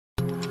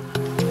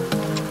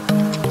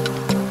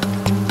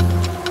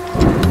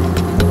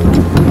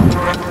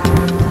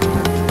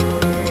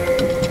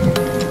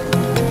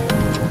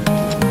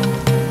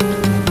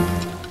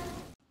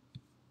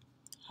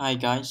Hi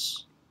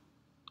guys,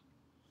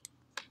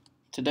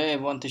 today I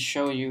want to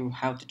show you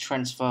how to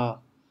transfer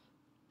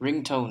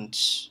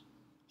ringtones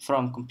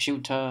from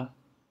computer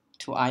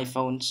to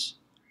iPhones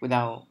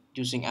without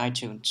using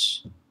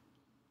iTunes.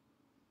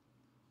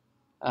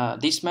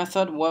 This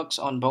method works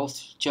on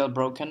both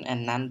jailbroken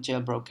and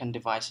non-jailbroken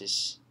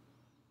devices.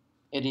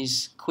 It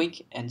is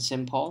quick and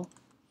simple.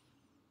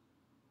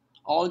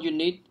 All you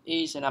need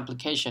is an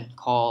application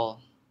called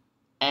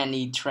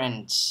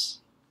AnyTrans.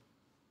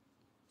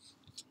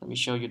 Let me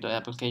show you the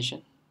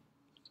application.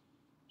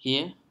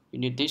 Here you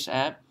need this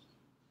app,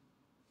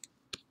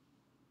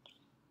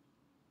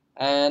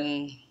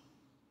 and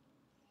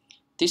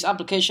this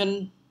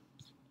application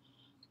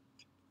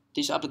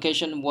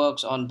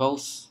works on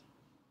both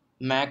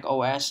Mac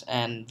OS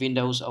and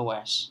Windows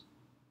OS.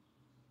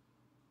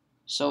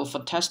 So for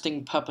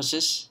testing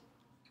purposes,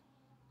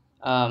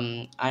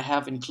 I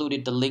have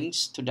included the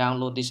links to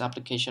download this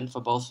application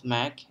for both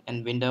Mac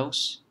and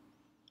Windows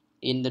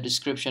in the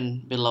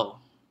description below.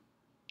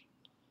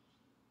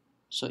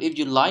 So if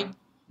you like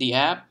the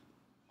app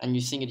and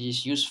you think it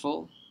is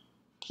useful,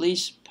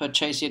 please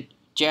purchase it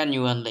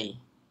genuinely.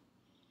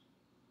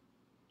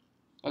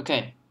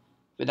 Okay,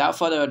 without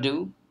further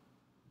ado,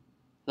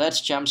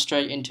 let's jump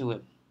straight into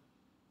it.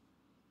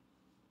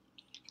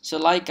 So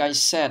like I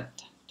said,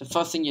 the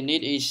first thing you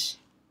need is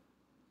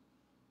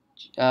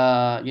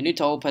you need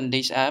to open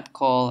this app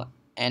called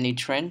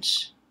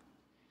AnyTrans,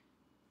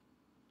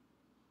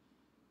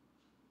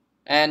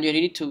 and you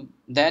need to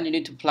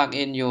plug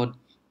in your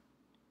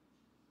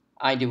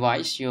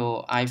iDevice,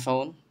 your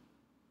iPhone,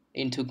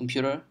 into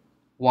computer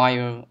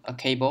via a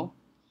cable.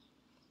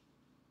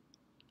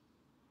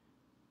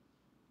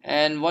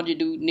 And what you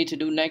need to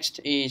do next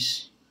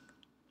is,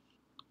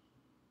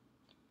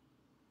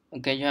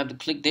 okay, you have to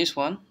click this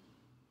one.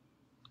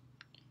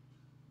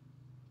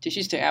 This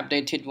is the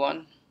updated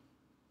one.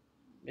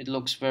 It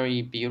looks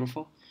very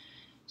beautiful.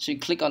 So you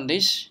click on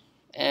this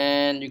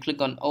and you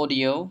click on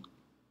audio,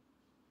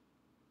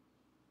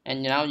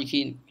 and now you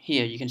can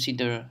see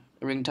the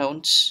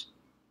ringtones.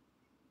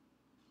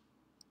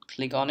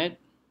 Click on it,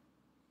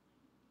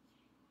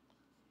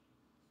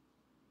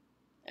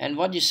 and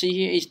what you see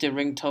here is the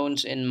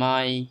ringtones in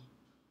my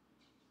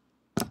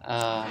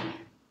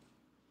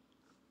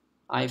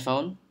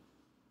iPhone.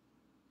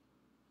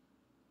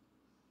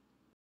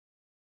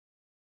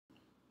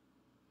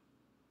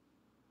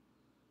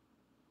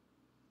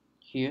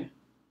 Here,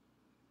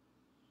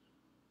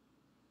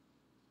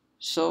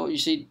 so you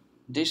see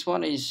this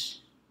one is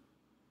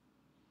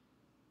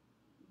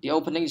the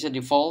opening is a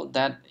default,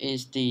 that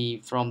is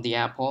from the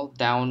Apple.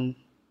 Down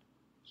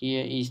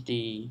here is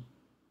the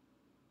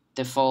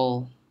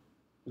default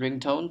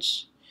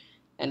ringtones,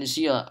 and you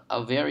see a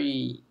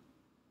very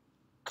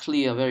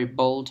clear, very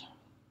bold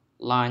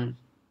line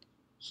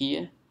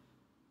here.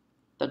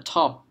 The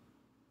top,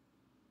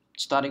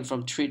 starting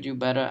from Treat You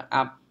Better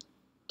up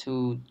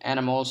to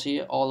Animals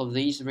here, all of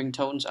these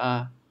ringtones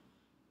are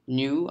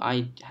new.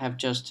 I have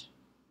just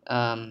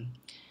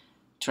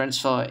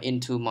transferred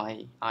into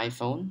my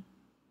iPhone.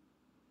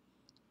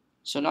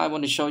 So now I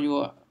want to show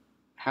you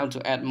how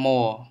to add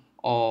more,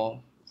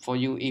 or for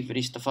you, if it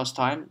is the first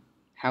time,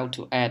 how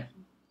to add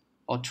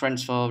or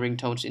transfer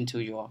ringtones into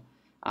your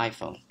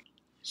iPhone.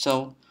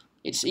 So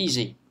it's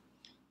easy.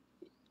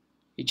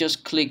 You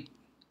just click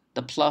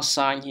the plus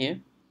sign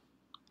here,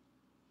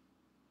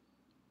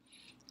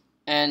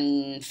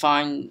 and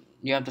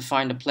you have to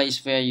find a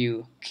place where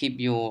you keep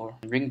your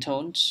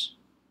ringtones.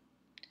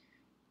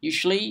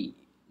 Usually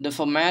the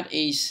format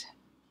is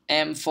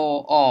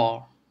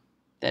M4R,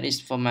 that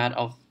is the format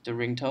of the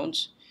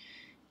ringtones.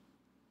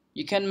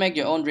 You can make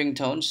your own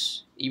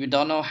ringtones. If you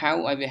don't know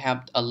how, I will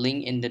have a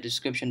link in the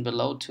description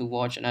below to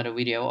watch another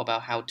video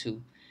about how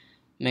to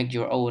make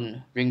your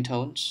own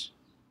ringtones.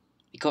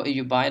 Because if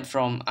you buy it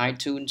from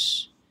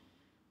iTunes,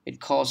 it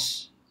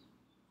costs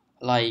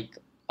like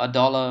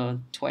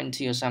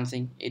 $1.20 or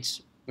something.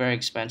 It's very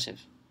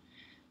expensive.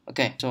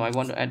 Okay, so I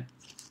want to add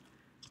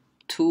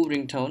two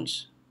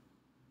ringtones.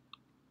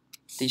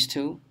 These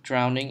two,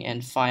 Drowning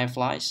and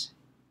Fireflies.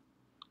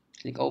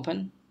 Click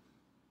open.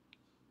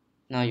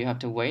 Now you have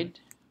to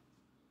wait.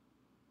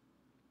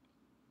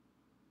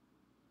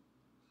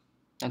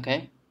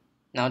 Okay,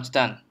 now it's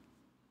done.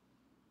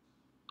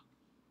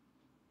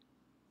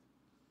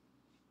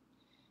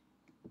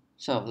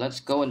 So let's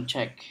go and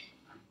check.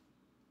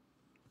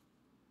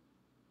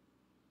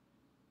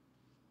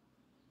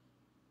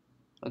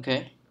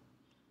 Okay,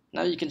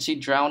 now you can see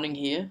Drowning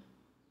here.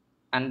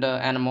 Under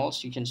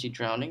Animals you can see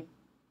Drowning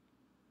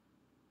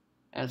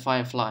and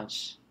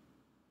Fireflies.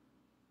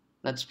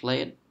 Let's play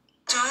it.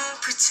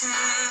 Don't pretend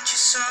you're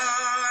sorry.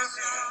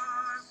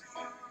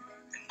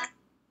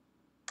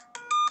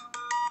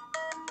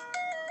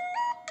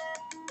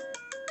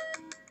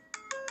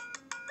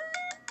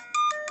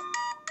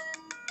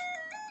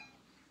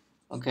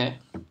 Okay,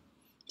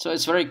 so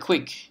it's very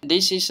quick.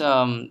 This is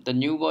the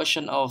new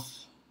version of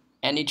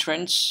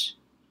AnyTrans.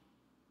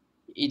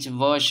 It's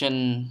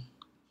version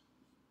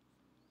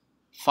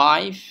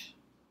 5.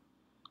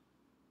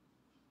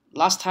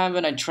 Last time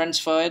when I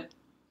transferred it,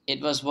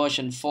 it was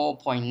version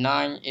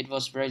 4.9. It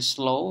was very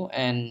slow,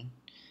 and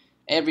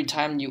every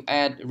time you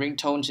add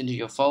ringtones into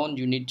your phone,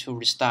 you need to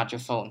restart your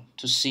phone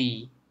to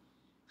see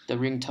the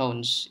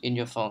ringtones in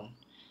your phone.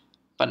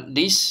 But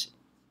this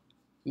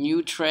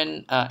new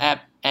trend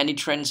app,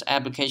 AnyTrans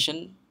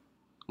application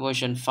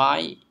version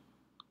 5,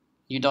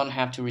 you don't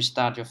have to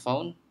restart your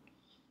phone.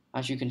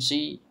 As you can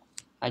see,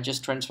 I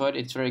just transferred.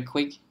 It's very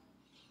quick,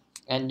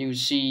 and you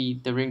see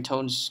the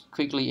ringtones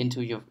quickly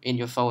into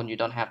your phone. You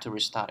don't have to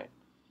restart it.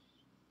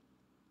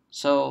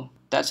 So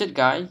that's it,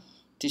 guys.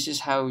 This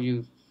is how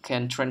you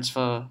can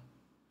transfer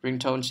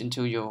ringtones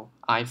into your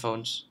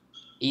iPhones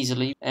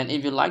easily. And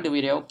if you like the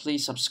video,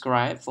 please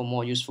subscribe for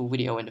more useful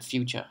video in the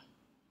future.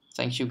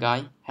 Thank you,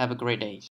 guys. Have a great day.